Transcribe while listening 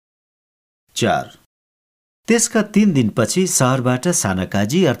4। त्यसका 3 दिनपछि शहरबाट साना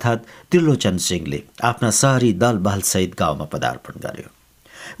काजी अर्थात् त्रिलोचन सिंहले आफ्ना शहरी दलबलसहित गाउँमा पदार्पण गर्यो।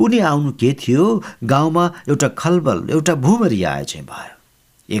 उनी आउनु के थियो, गाउँमा एउटा खलबल, एउटा भुमरी आए चाहिँ भयो।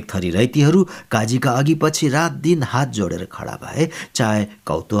 एक थरी रैतीहरू काजीका अघि पछि रात दिन हात जोडेर खडा भए, चाहे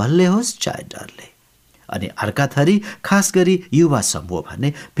कौतूहलले होस् चाहे डरले। अनि अर्का थरी खास गरी युवा समूह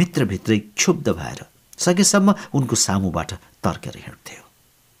भने भित्रभित्रै क्षुब्ध भएर सकेसम्म उनको सामुबाट तर्केर हिँड्थ्यो।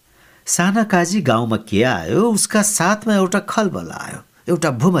 साना काजी गाउँमा के आयो, उसका साथमा एउटा खलबल आयो, एउटा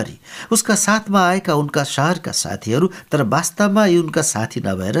भुमरी। उसका साथमा आएका उनका शहरका साथीहरू, तर वास्तवमा यी उनका साथी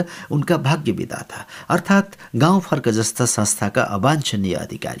नभएर उनका भाग्य विधाता अर्थात् गाउँ फर्क जस्ता संस्थाका अवाञ्छनीय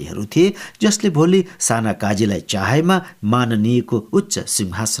अधिकारीहरू थिए, जसले भोलि साना काजीलाई चाहेमा माननीयको उच्च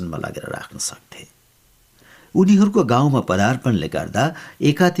सिंहासनमा लगेर राख्न सक्थे। उनीहरूको गाउँमा पदार्पणले गर्दा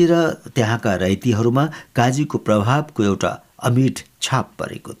एकातिर त्यहाँका रैतीहरूमा काजीको प्रभावको एउटा अमिट छाप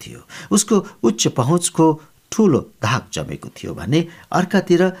परेको थियो, उसको उच्च पहुँचको ठूलो धाक जमेको थियो भने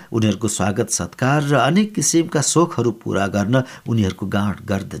अर्कातिर उनीहरूको स्वागत सत्कार र अनेक किसिमका सोखहरू पूरा गर्न उनीहरूको गाँठ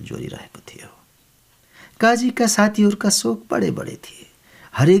गर्दन जोडिरहेको थियो। काजीका साथीहरूका सोख बडे बडे थिए।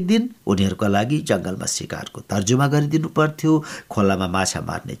 हरेक दिन उनीहरूका लागि जङ्गलमा शिकारको तर्जुमा गरिदिनु पर्थ्यो, खोलामा माछा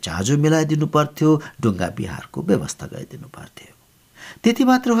मार्ने चाँजो मिलाइदिनु पर्थ्यो, डुङ्गा बिहारको व्यवस्था गरिदिनु पर्थ्यो। त्यति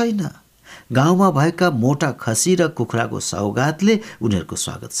मात्र होइन, गाउँमा भएका मोटा खसी र कुखुराको सौगातले उनीहरूको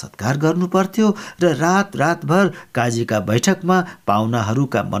स्वागत सत्कार गर्नु पर्थ्यो र रातभर काजीका बैठकमा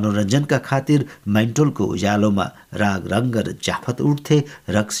पाहुनाहरूका मनोरञ्जनका खातिर मैन्टोलको उज्यालोमा राग रङ्ग र जाफत उठ्थे,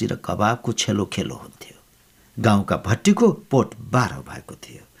 रक्सी र कबाबको छेलो खेलो हुन्थ्यो। गाउँका भट्टीको पोट 12 भएको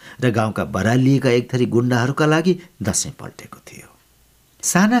थियो र गाउँका बरालिएका एक थरी गुण्डाहरूका लागि दसैँ पल्टेको थियो।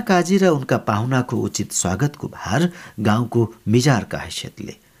 साना काजी र उनका पाहुनाको उचित स्वागतको भार गाउँको मिजारका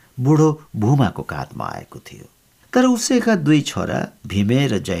हैसियतले बुढो भूमाको काँधमा आएको थियो। तर उसैका 2 छोरा भीमे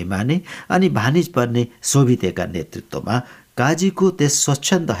र जयमाने अनि भानिज पर्ने सोभितेका नेतृत्वमा काजीको त्यस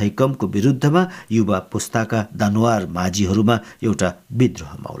स्वच्छन्द हैकमको विरुद्धमा युवा पुस्ताका दनवार माझीहरूमा एउटा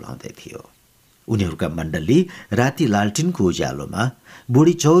विद्रोह मौलाउँदै थियो। उनीहरूका मण्डली राति लालटिनको उज्यालोमा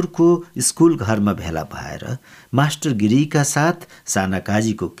बुढी चौरको स्कुल घरमा भेला भएर मास्टर गिरीका साथ साना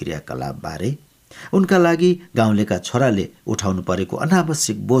काजीको क्रियाकलापबारे उनका लागि गाउँलेका छोराले उठाउनु परेको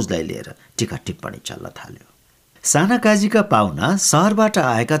अनावश्यक बोझलाई लिएर टिका टिप्पणी चल्न थाल्यो। साना काजीका पाहुना शहरबाट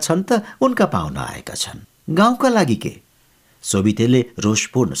आएका छन् त उनका पाहुना आएका छन्, गाउँका लागि के? सोभितेले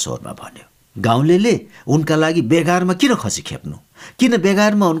रोषपूर्ण स्वरमा भन्यो। गाउँलेले उनका लागि बेगारमा किन खसी खेप्नु, किन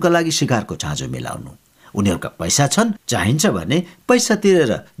बेगारमा उनका लागि शिकारको चाँजो मिलाउनु? उनीहरूका पैसा छन्, चाहिन्छ भने पैसा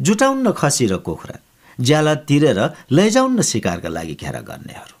तिरेर जुटाउन्न खसी र कुखुरा, ज्याला तिरेर लैजाउन्न शिकारका लागि घेरा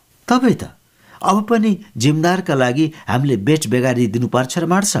गर्नेहरू। तपाईँ त अब पनि जिम्दारका लागि हामीले बेच बेगारी दिनुपर्छ र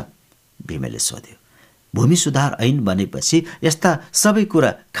मार्छ? भीमेले सोध्यो। भूमि सुधार ऐन बनेपछि यस्ता सबै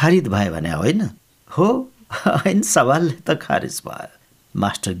कुरा खारिज भए भने होइन? हो, ऐन सवालले त खारिज भयो,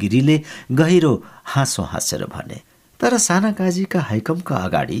 मास्टर गिरीले गहिरो हाँसो हाँसेर भने। तर साना काजीका हैकमका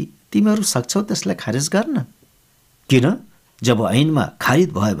अगाडि तिमीहरू सक्छौ त्यसलाई खारिज गर्न? किन? जब ऐनमा खारिज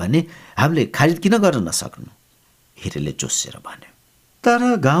भयो भने हामीले खारिज किन गर्न नसक्नु? हिरेले जोसेर भन्यो। तर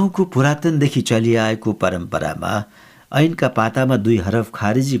गाउँको पुरातनदेखि चलिआएको परम्परामा ऐनका पातामा 2 हरफ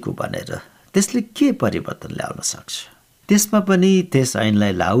खारिजीको बनेर त्यसले के परिवर्तन ल्याउन सक्छ? त्यसमा पनि त्यस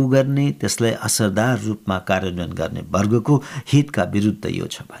ऐनलाई लागू गर्ने, त्यसलाई असरदार रूपमा कार्यान्वयन गर्ने वर्गको हितका विरुद्ध यो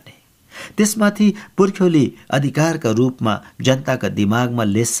छ भने, त्यसमाथि पुर्ख्यौली अधिकारका रूपमा जनताका दिमागमा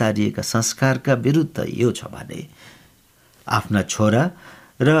लेस सारिएका संस्कारका विरुद्ध यो छ भने, आफ्ना छोरा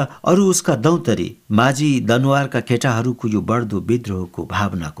र अरू उसका दौतरी माझी दनवारका केटाहरूको यो बढ्दो विद्रोहको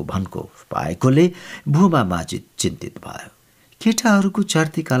भावनाको भनको पाएकोले भूमा माझी चिन्तित भयो। केटाहरूको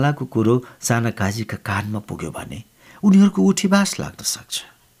चर्ती कलाको कुरो साना काजीका कानमा पुग्यो भने उनीहरूको उठीबास लाग्न सक्छ।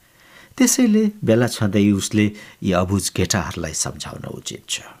 त्यसैले बेला छँदै उसले यी अबुझ केटाहरूलाई सम्झाउन उचित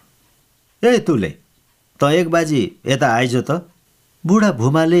छ। ए तुले, त 1 बाजी यता आइज त। बुढा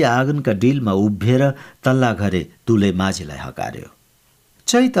भूमाले आँगनका डिलमा उभिएर तल्ला घरे तुले माझीलाई हकार्यो।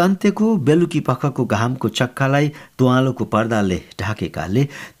 चैत अन्त्यको बेलुकी पखको घामको चक्कालाई तुवालोको पर्दाले ढाकेकाले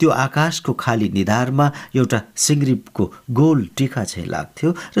त्यो आकाशको खाली निधारमा एउटा सिङ्ग्रिपको गोल टिका चाहिँ लाग्थ्यो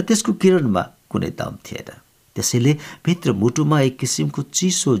र त्यसको किरणमा कुनै दम थिएन। त्यसैले भित्र मुटुमा एक किसिमको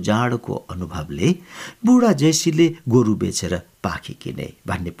चिसो जाडोको अनुभवले बुढा जैसीले गोरु बेचेर पाखी किने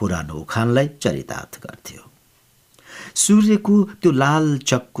भन्ने पुरानो उखानलाई चरितार्थ गर्थ्यो। सूर्यको त्यो लाल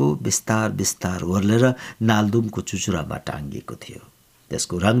चक्को बिस्तार बिस्तार ओर्लेर नालदुमको चुचुरामा टाङ्गिएको थियो।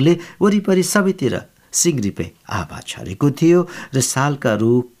 त्यसको रङले वरिपरि सबैतिर सिङ्ग्रिपे आभा छरेको थियो र सालका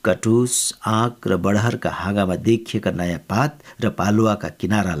रुख, कटुस, आँक र बडहरका हाँगामा देखिएका नयाँ पात र पालुवाका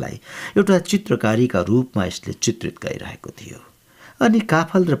किनारालाई एउटा चित्रकारीका रूपमा यसले चित्रित गरिरहेको थियो। अनि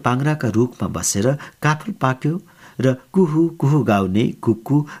काफल र पाङ्राका रुखमा बसेर काफल पाक्यो र कुहु कुहु गाउने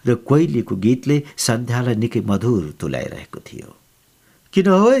कुक्कु र कोइलीको गीतले सन्ध्यालाई निकै मधुर तुल्याइरहेको थियो। किन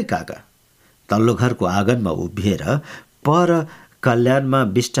हो है काका? तल्लो घरको आँगनमा उभिएर पर कल्याणमा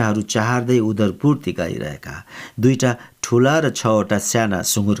बिष्टाहरू चाहर्दै उदरपूर्ति गरिरहेका 2टा ठुला र 6वटा साना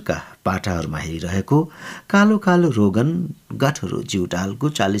सुँगुरका पाठाहरूमा हेरिरहेको कालो कालो रोगन गठरो जिउटालको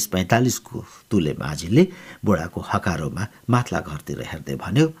 40-45 को तुले माझीले बुढाको हकारोमा माथला घरतिर हेर्दै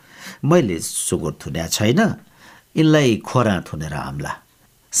भन्यो, मैले सुँगुर थुन्या छैन, यिनलाई खोरा थुनेर आम्ला।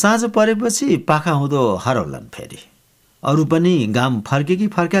 साँझ परेपछि पाखा हुँदो हरौलान् फेरि। अरू पनि गाम फर्के कि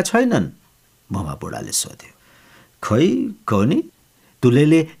फर्क्या छैनन्? भुमा बुढाले सोध्यो। खै कौनी?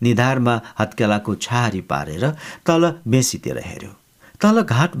 तुलेले निधारमा हत्केलाको छारी पारेर तल बेसीतिर हेर्यो। तल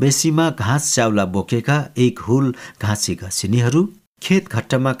घाट बेसीमा घाँस च्याउला बोकेका 1 हुल घाँसी घसिनीहरू, खेत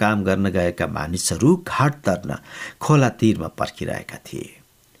घट्टमा काम गर्न गएका मानिसहरू घाट तर्न खोला तीरमा पर्खिरहेका थिए।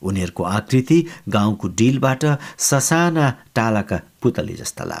 उनीहरूको आकृति गाउँको डिलबाट ससाना टालाका पुतली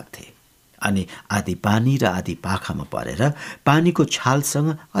जस्ता लाग्थे। अनि आधी पानी र आधी पाखामा परेर पानीको छालसँग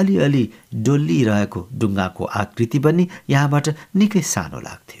अलिअलि डोल्लिरहेको डुङ्गाको आकृति पनि यहाँबाट निकै सानो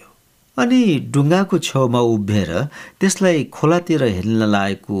लाग्थ्यो। अनि डुङ्गाको छेउमा उभिएर त्यसलाई खोलातिर हेल्न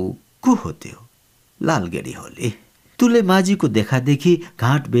लागेको को हो त्यो? लालगेडी होली। तुले माझीको देखादेखि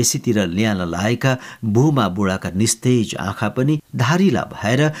घाट बेसीतिर ल्यान लागेका भूमा बुढाका निस्तेज आँखा पनि धारिला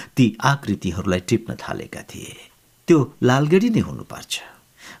भएर ती आकृतिहरूलाई टिप्न थालेका थिए। त्यो लालगेडी नै हुनुपर्छ।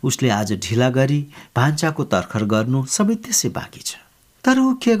 उसले आज ढिला गरी भान्चाको तर्खर गर्नु सबै त्यसै बाँकी छ। तर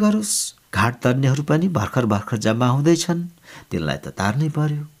ऊ के गरोस्? घाट तर्नेहरू पनि भर्खर भर्खर जम्मा हुँदैछन्, तिनलाई त तार्नै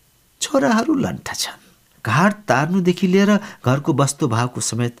पर्यो। छोराहरू लन्ठा छन्। घाट तार्नुदेखि लिएर घरको वस्तु भावको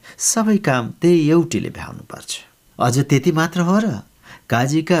समेत सबै काम त्यही एउटीले भ्याउनुपर्छ। अझ त्यति मात्र हो र?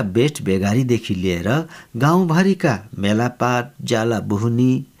 काजीका बेट बेगारीदेखि लिएर गाउँभरिका मेलापात, ज्याला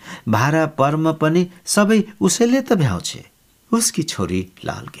बुहुनी, भारा पर्म पनि सबै उसैले त भ्याउँछे। उसकी छोरी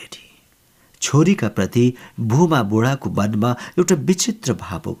लालगेडी। छोरीका प्रति भूमा बुढाको मनमा एउटा विचित्र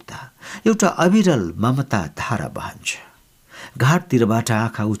भावुकता, एउटा अबिरल ममता धारा बहन्छ। घाटतिरबाट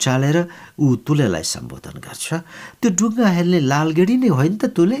आँखा उचालेर ऊ तुलेलाई सम्बोधन गर्छ। त्यो डुङ्गा हेल्ने लालगेडी नै होइन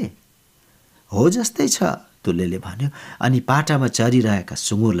त तुले? हो जस्तै छ, तुलेले भन्यो। अनि पाटामा चरिरहेका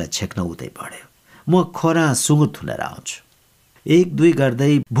सुँगुरलाई छेक्न उतै बढ्यो। म खोरा सुँगुर थुनेर आउँछु। 1-2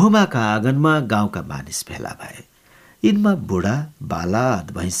 गर्दै भूमाका आँगनमा गाउँका मानिस भेला भए। यिनमा बुढा, बाला,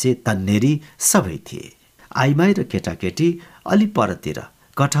 भैँसे, तन्नेरी सबै थिए। आइमाई र केटाकेटी अलि परतिर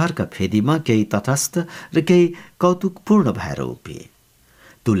कटहरका फेदीमा केही तटस्थ र केही कौतुकपूर्ण भएर उभिए।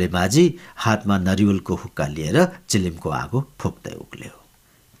 तुले माझी हातमा नरिवलको हुक्का लिएर चिलिमको आगो फुक्दै उक्ल्यो।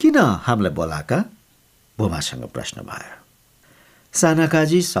 किन हामीलाई बोलाका? भूमासँग प्रश्न भयो। साना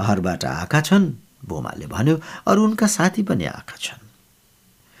काजी सहरबाट आएका छन्, भूमाले भन्यो। अरू उनका साथी पनि आएका छन्।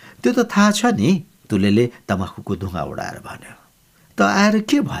 त्यो त थाहा छ नि, तुलेले तमाखुको धुँगा उडाएर भन्यो। त आएर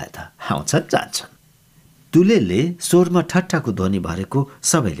के भयो त? आउँछन् जान्छन्। तुलेले स्वरमा ठट्टाको ध्वनि भरेको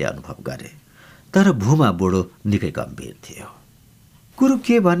सबैले अनुभव गरे। तर भूमा बुढो निकै गम्भीर थियो। कुरो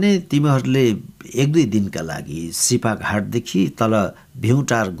के भने, तिमीहरूले 1-2 दिनका लागि सिपा घाटदेखि तल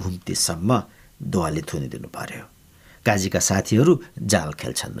भ्युटार घुम्तीसम्म दोवाली थुनिदिनु पर्यो। काजीका साथीहरू जाल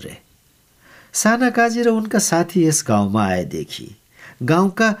खेल्छन् रे। साना काजी र उनका साथी यस गाउँमा आएदेखि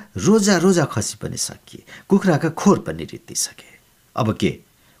गाउँका रोजा रोजा खसी पनि सकिए, कुखुराका खोर पनि रित्तिसके। अब के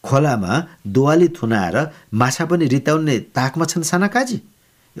खोलामा दोवाली थुनाएर माछा पनि रित्याउने ताकमा छन् साना काजी?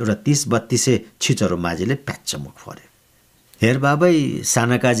 एउटा 30-32 छिचरो माझीले प्याच्च मुख फोर्यो। हेर बाबै,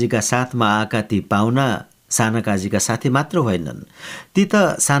 साना काजीका साथमा आएका ती पाहुना साना काजीका साथी मात्र होइनन्, ती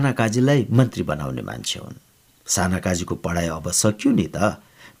त साना काजीलाई मन्त्री बनाउने मान्छे हुन्। साना काजीको पढाइ अब सकियो नि त,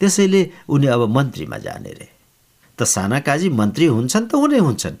 त्यसैले उनी अब मन्त्रीमा जाने रे। त साना काजी मन्त्री हुन्छन् त हुनै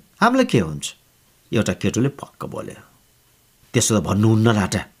हुन्छन्, हामीलाई के हुन्छ? एउटा केटोले पक्क बोल्यो। त्यसो त भन्नुहुन्न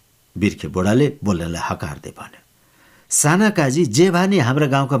राटा, बिर्खे बुढाले बोल्नेलाई हकार्दै भन्यो। साना काजी जे भानी हाम्रो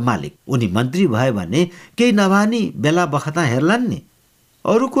गाउँका मालिक, उनी मन्त्री भयो भने केही नभानी बेला बखता हेर्लान् नि।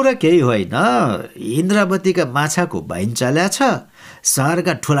 अरू कुरा केही होइन, इन्द्रावतीका माछाको बाइन चल्या छ,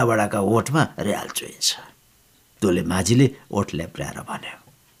 सहरका ठुलाबडाका ओठमा र्याल चुइन्छ। तोले माझीले ओठ ल्याप्राएर भन्यो।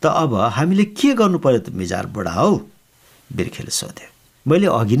 त अब हामीले के गर्नु पर्यो त मिजार बुढा हौ? बिर्खेले सोध्यो। मैले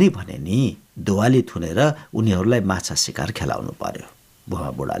अघि नै भने नि, दोवाली थुनेर उनीहरूलाई माछा शिकार खेलाउनु पर्यो, भुवा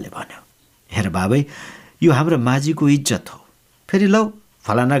बुढाले भन्यो। हेर बाबै, यो हाम्रो माझीको इज्जत हो। फेरि लौ,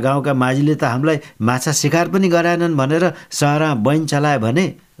 फलाना गाउँका माझीले त हामीलाई माछा शिकार पनि गराएनन् भनेर सहरमा बैन चलायो भने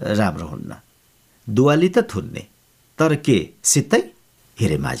राम्रो हुन्न। दोवाली त थुन्ने, तर के सित्तै?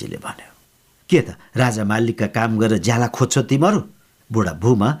 हिरे माझीले भन्यो। के त राजा मालिकका काम गरेर ज्याला खोज्छौ तिमीहरू? बुढा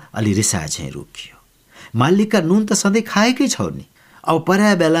भूमा अलि रिसाए झैँ रोकियो। मालिकका नुन त सधैँ खाएकै छौ नि, अब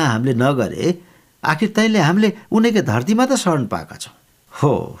पर्या बेला हामीले नगरे आखिर तैँले हामीले उनैको धरतीमा त शरण पाएका छौँ।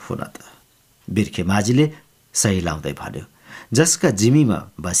 हो हुन त, बिर्खे माझीले सही लाउँदै भन्यो। जसका जिमीमा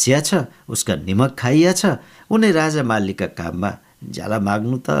बसिया छ उसका निमक खाइया छ, उनी राजा मालिकका काममा ज्याला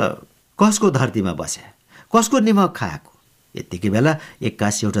माग्नु त कसको धरतीमा बस्या, कसको निमक खाएको। यतिकै बेला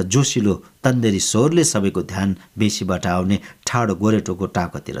एक्कासी एउटा जोसिलो तन्देरी स्वरले सबैको ध्यान बेसीबाट आउने ठाडो गोरेटोको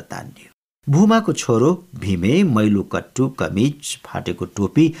टाउकातिर तानियो। भूमाको छोरो भीमे मैलो कट्टु कमिज, फाटेको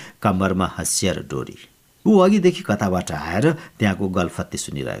टोपी, कम्मरमा हँसिया र डोरी। ऊ अघिदेखि कताबाट आएर त्यहाँको गलफत्ती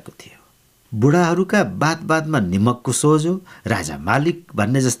सुनिरहेको थियो। बुढाहरूका बातमा निमकको सोझो, राजा मालिक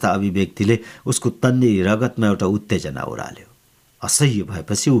भन्ने जस्ता अभिव्यक्तिले उसको तन्देरी रगतमा एउटा उत्तेजना ओह्राल्यो। असह्य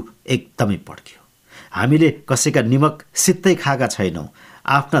भएपछि ऊ एकदमै पड्क्यो। हामीले कसैका निमक सित्तै खाएका छैनौँ,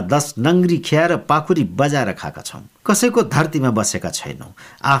 आफ्ना 10 नङ्ग्री खियाएर पाखुरी बजाएर खाएका छौँ। कसैको धरतीमा बसेका छैनौँ,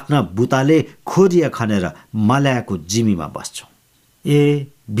 आफ्ना बुताले खोरिया खनेर मल्याएको जिमीमा बस्छौँ। ए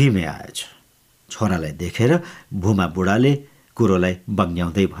भीमे आएछ। छोरालाई देखेर भूमा बुढाले कुरोलाई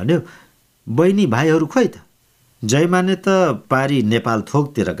बङ्ग्याउँदै भन्यो, बहिनी भाइहरू खोइ त? जयमाने त पारी नेपाल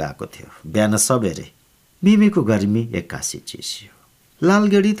थोकतिर गएको थियो बिहान सबेरे। भीमेको गर्मी एक्कासी चिसियो।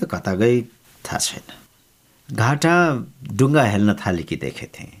 लालगेडी त कता गई थाहा छैन। घाटा डुङ्गा हेल्न थालेकी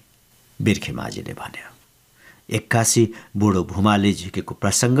देखेथे, बिर्खे माझीले भन्यो। एक्कासी बुढो भूमाले झिकेको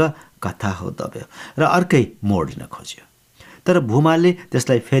प्रसङ्ग कथा हो दब्यो र अर्कै मोडिन खोज्यो। तर भूमाले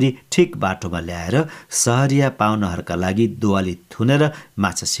त्यसलाई फेरि ठिक बाटोमा ल्याएर सहरिया पाहुनाहरूका लागि दुवाली थुनेर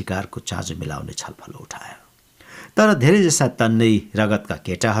माछा शिकारको चाँजो मिलाउने छलफल उठायो। तर धेरै जसा तन्नै रगतका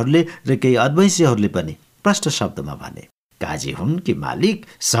केटाहरूले र केही अद्वैंसीहरूले पनि प्रष्ट शब्दमा भने, काजी हुन् कि मालिक,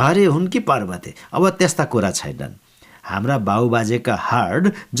 सहरे हुन् कि पर्वते, अब त्यस्ता कुरा छैनन्। हाम्रा बाउबाजेका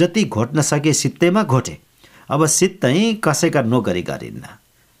हाड जति घोट्न सके सित्तैमा घोटे, अब सित्तै कसैका नोकरी गरिन्न।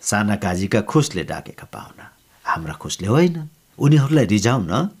 साना काजीका खुसले डाकेका पाहुना, हाम्रा खुसले होइन। उनीहरूलाई रिझाउन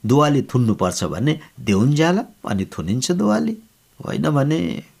दुवाली थुन्नुपर्छ भने देउन्ज्याला अनि थुनिन्छ दुवाली, होइन भने।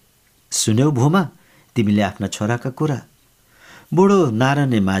 सुन्यौ भूमा, तिमीले आफ्ना छोराका कुरा? बुढो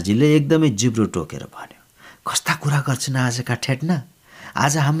नारायण माझीले एकदमै जिब्रो टोकेर भन्यो, कस्ता कुरा गर्छन् आजका ठेट्ना?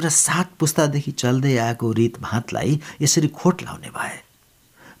 आज हाम्रा 7 पुस्तादेखि चल्दै आएको रीतभातलाई यसरी खोट लाउने भए।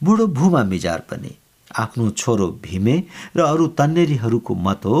 बुढो भूमा मिजार पनि आफ्नो छोरो भीमे र अरू तन्नेरीहरूको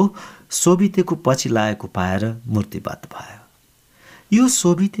मतो सोभितेको पछि लागेको पाएर मूर्तिबद्ध भयो। यो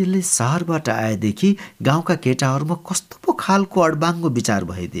सोभितेले सहरबाट आएदेखि गाउँका केटाहरूमा कस्तो पो खालको अडबाङ्गो विचार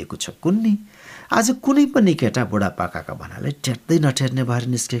भइदिएको छ कुन्नी। आज कुनै पनि केटा बुढापाकाका भन्नाले टेर्दै नटेर्ने भएर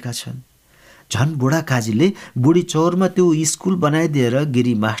निस्केका छन्। झन् बुढा काजीले बुढी चौरमा त्यो स्कुल बनाइदिएर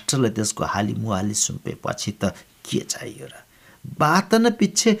गिरी मास्टरलाई त्यसको हाली मुहाली सुम्पेपछि त के चाहियो र? बात न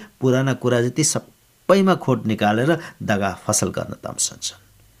पिच्छे पुराना कुरा जति सबैमा खोट निकालेर दगा फसल गर्न तम्सन्छन्।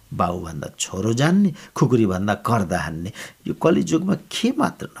 बाउभन्दा छोरो जान्ने, खुकुरीभन्दा कर्दा हान्ने, यो कलिजुगमा के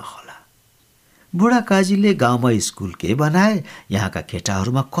मात्र नहोला। बुढा काजीले गाउँमा स्कुल के बनाए, यहाँका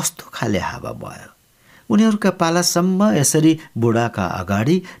केटाहरूमा कस्तो खाले हावा भयो। उनीहरूका पालासम्म यसरी बुढाका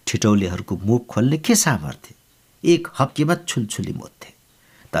अगाडि ठिटौलीहरूको मुख खोल्ने के सामर्थ्य? एक हप्कीमा छुलछुली मोत्थे।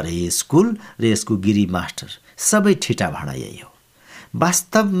 तर यो स्कुल र यसको गिरी मास्टर सबै ठिटा भाँडा यही हो।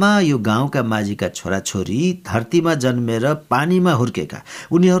 वास्तवमा यो गाउँका माझीका छोराछोरी धरतीमा जन्मेर पानीमा हुर्केका,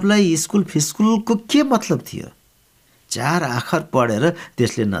 उनीहरूलाई स्कुल फिस्कुलको के मतलब थियो? 4 आखर पढेर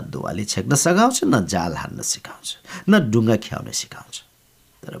त्यसले न दुवाली छेक्न सघाउँछ, न जाल हान्न सिकाउँछ, न डुङ्गा ख्याउन सिकाउँछ।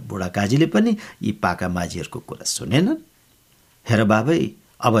 तर बुढा काजीले पनि यी पाका माझीहरूको कुरा सुनेनन्। हेर बाबै,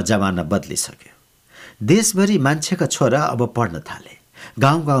 अब जमाना बदलिसक्यो। देशभरि मान्छेका छोरा अब पढ्न थाले,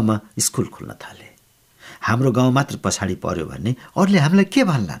 गाउँ गाउँमा स्कुल खोल्न थाले। हाम्रो गाउँ मात्र पछाडि पर्यो भने अरूले हामीलाई के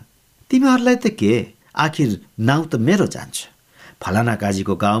भन्लान्? तिमीहरूलाई त के, आखिर नाउँ त मेरो जान्छ। फलाना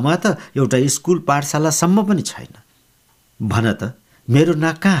काजीको गाउँमा त एउटा स्कुल पाठशालासम्म पनि छैन। भन त मेरो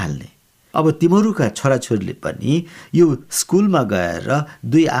नाक कहाँ हाल्ने? अब तिमीहरूका छोराछोरीले पनि यो स्कुलमा गएर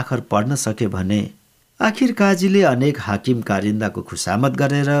 2 आखर पढ्न सके भने। आखिर काजीले अनेक हाकिम कारिन्दाको खुसामत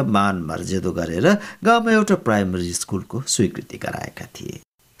गरेर मान मर्जेदो गरेर गाउँमा एउटा प्राइमरी स्कुलको स्वीकृति गराएका थिए।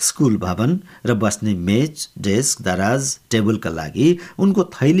 स्कुल भवन र बस्ने मेज, डेस्क, दराज, टेबलका लागि उनको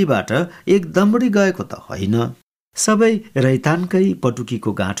थैलीबाट एक दम्बडी गएको त होइन। सबै रैतानकै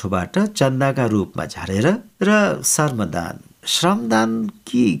पटुकीको गाँठोबाट चन्दाका रूपमा झारेर र शर्मदान, श्रमदान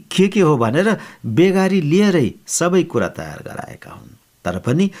कि के हो भनेर बेगारी लिएरै सबै कुरा तयार गराएका हुन्। तर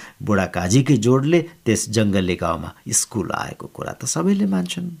पनि बुढा काजीकै जोडले त्यस जङ्गली गाउँमा स्कुल आएको कुरा त सबैले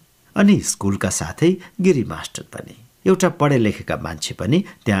मान्छन्। अनि स्कुलका साथै गिरी मास्टर पनि, एउटा पढे लेखेका मान्छे पनि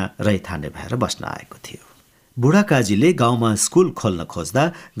त्यहाँ रैथाने भएर बस्न आएको थियो। बुढा काजीले गाउँमा स्कुल खोल्न खोज्दा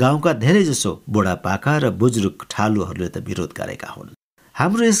गाउँका धेरैजसो बुढापाका र बुजुर्ग ठालुहरूले त विरोध गरेका हुन्।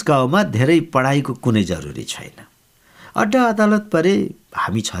 हाम्रो यस गाउँमा धेरै पढाइको कुनै जरुरी छैन। अड्डा अदालत परे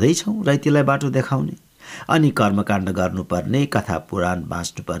हामी छँदैछौँ रैतीलाई बाटो देखाउने, अनि कर्मकाण्ड गर्नुपर्ने, कथा पुराण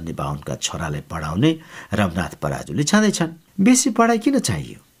बाँच्नुपर्ने बाहुनका छोरालाई पढाउने रमनाथ पराजुले छँदैछन्। बेसी पढाइ किन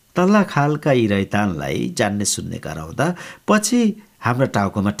चाहियो? तल्ला खालका यी रैतानलाई जान्ने सुन्ने गराउँदा पछि हाम्रा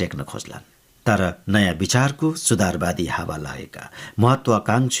टाउकोमा टेक्न खोज्लान्। तर नयाँ विचारको सुधारवादी हावा लागेका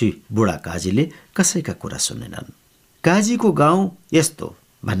महत्वाकांक्षी बुढा काजीले कसैका कुरा सुनेनन्। काजीको गाउँ यस्तो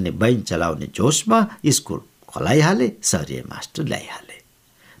भन्ने बैन चलाउने जोशमा स्कुल खोलाइहाले, सहरीय मास्टर ल्याइहाले।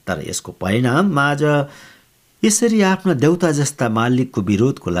 तर यसको परिणाम आज यसरी आफ्ना देउता जस्ता मालिकको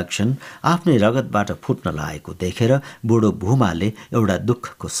विरोधको लक्षण आफ्नै रगतबाट फुट्न लागेको देखेर बुढो भूमाले एउटा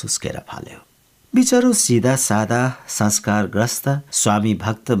दुःखको सुस्केर फाल्यो। बिचरो सिधा सादा संस्कारग्रस्त स्वामी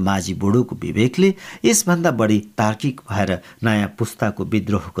भक्त माझी बुढोको विवेकले यसभन्दा बढी तार्किक भएर नयाँ पुस्ताको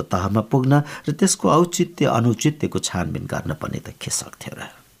विद्रोहको तहमा पुग्न र त्यसको औचित्य अनुचित्यको छानबिन गर्न पनि त के सक्थ्यो र?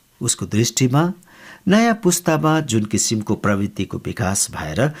 उसको दृष्टिमा नयाँ पुस्तामा जुन किसिमको प्रवृत्तिको विकास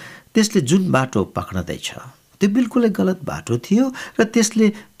भएर त्यसले जुन बाटो पक्र्दैछ त्यो बिल्कुलै गलत बाटो थियो र त्यसले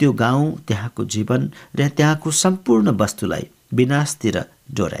त्यो गाउँ, त्यहाँको जीवन र त्यहाँको सम्पूर्ण वस्तुलाई विनाशतिर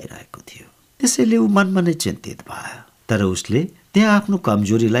डोराइरहेको थियो। त्यसैले ऊ मनमा नै चिन्तित भयो। तर उसले त्यहाँ आफ्नो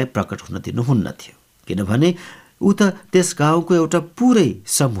कमजोरीलाई प्रकट हुन दिनुहुन्न थियो, किनभने ऊ त त्यस गाउँको एउटा पुरै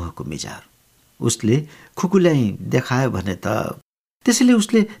समूहको मिजार। उसले खुकुल्याई देखायो भने त त्यसैले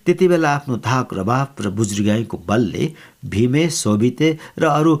उसले त्यति बेला आफ्नो धाक रबाब र बुज्रिगाईको बलले भीमे, सोभिते र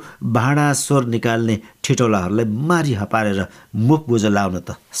अरू भाँडा स्वर निकाल्ने ठिटोलाहरूलाई मारी हपारेर मुख बुझ लाउन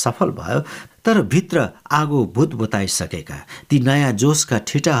त सफल भयो। तर भित्र आगो भुतबुताइसकेका ती नयाँ जोसका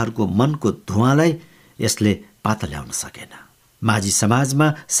ठिटाहरूको मनको धुवाँलाई यसले पाता ल्याउन सकेन। माझी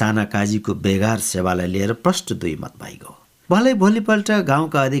समाजमा साना काजीको बेगार सेवालाई लिएर प्रष्ट दुई मत भइगयो। भलै भोलिपल्ट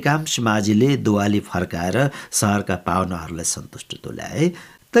गाउँका अधिकांश माझीले दुवाली फर्काएर सहरका पाहुनाहरूलाई सन्तुष्ट तुल्याए,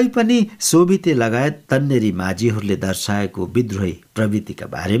 तैपनि सोभिते लगायत तन्नेरी माझीहरूले दर्शाएको विद्रोही प्रवृत्तिका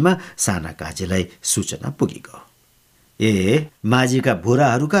बारेमा साना काजीलाई सूचना पुगिगयो। ए माझीका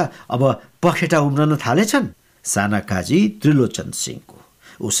भुराहरूका अब पखेटा उम्रन थालेछन्। साना काजी त्रिलोचन सिंहको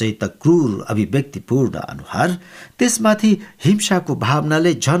उसै त क्रूर अभिव्यक्तिपूर्ण अनुहार, त्यसमाथि हिंसाको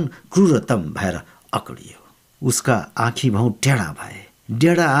भावनाले झन क्रूरतम भएर अकडियो। उसका आँखी भाउ टेढा भए,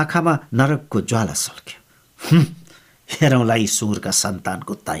 डेढा आँखामा नरकको ज्वाला सल्क्यो। हेरौँलाई सुँगुरका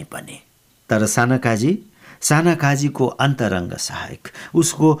सन्तानको ताई पनि। तर साना काजीको अन्तरङ्ग सहायक,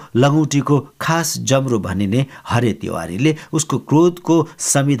 उसको लगौटीको खास जमरो भनिने हरे तिवारीले उसको क्रोधको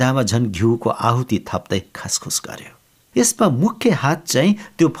समिधामा झन घिउको आहुति थप्दै खसखुस गर्यो। यसमा मुख्य हात चाहिँ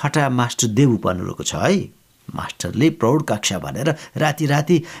त्यो फटा मास्टर देवु पनुरुको छ है। मास्टरले प्रौढ कक्षा भनेर राति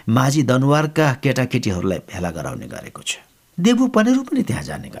राति माझी दनुवारका केटाकेटीहरूलाई भेला गराउने गरेको छ। देवु पनेरू पनि त्यहाँ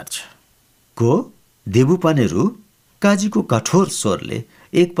जाने गर्छ। को देवु पनेरू? काजीको कठोर स्वरले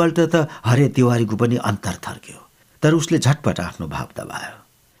एकपल्ट त हरे तिवारीको पनि अन्तर थर्क्यो। तर उसले झटपट आफ्नो भाव दबायो।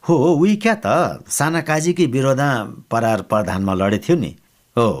 हो उही क्या त साना काजीकै विरोधा परार प्रधानमा लडेथ्यो नि।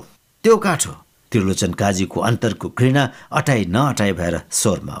 हो त्यो काठो। त्रिलोचन काजीको अन्तरको घृणा अटाइ नअटाइ भएर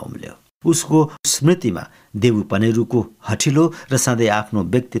स्वरमा उम्ल्यो। उसको स्मृतिमा देवु पनेरूको हठिलो र सधैँ आफ्नो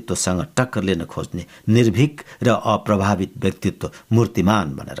व्यक्तित्वसँग टक्कर लिन खोज्ने निर्भीक र अप्रभावित व्यक्तित्व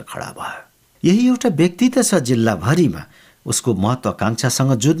मूर्तिमान बनेर खडा भयो। यही एउटा व्यक्ति त छ जिल्लाभरिमा उसको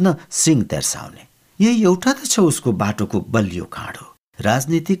महत्वाकांक्षासँग जुझ्न सिंह तेर्साउने। यही एउटा त छ उसको बाटोको बलियो खाँडो,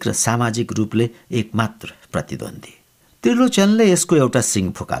 राजनीतिक र सामाजिक रूपले एकमात्र प्रतिद्वन्दी। त्रिलोचनले यसको एउटा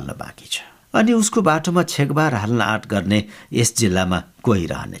सिंह फुकाल्न बाँकी छ, अनि उसको बाटोमा छेकबार हाल्न आँट गर्ने यस जिल्लामा कोही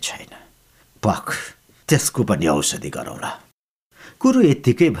रहने छैन। पख त्यसको पनि औषधि गरौँला। कुरो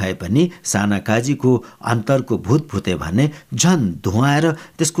यत्तिकै भए पनि साना काजीको अन्तरको भूतभूते भने झन धुवाएर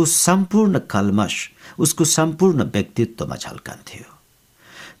त्यसको सम्पूर्ण कल्मश उसको सम्पूर्ण व्यक्तित्वमा झल्कन्थ्यो।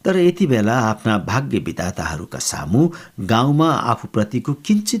 तर यति बेला आफ्ना भाग्य विधाताहरूका सामु गाउँमा आफूप्रतिको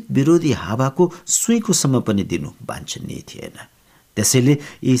किञ्चित विरोधी हावाको सुईकोसम्म पनि दिनु वाञ्छनीय थिएन। त्यसैले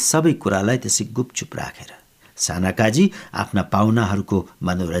यी सबै कुरालाई त्यसै गुपचुप राखेर साना काजी आफ्ना पाहुनाहरूको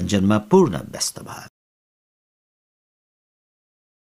मनोरञ्जनमा पूर्ण व्यस्त भयो।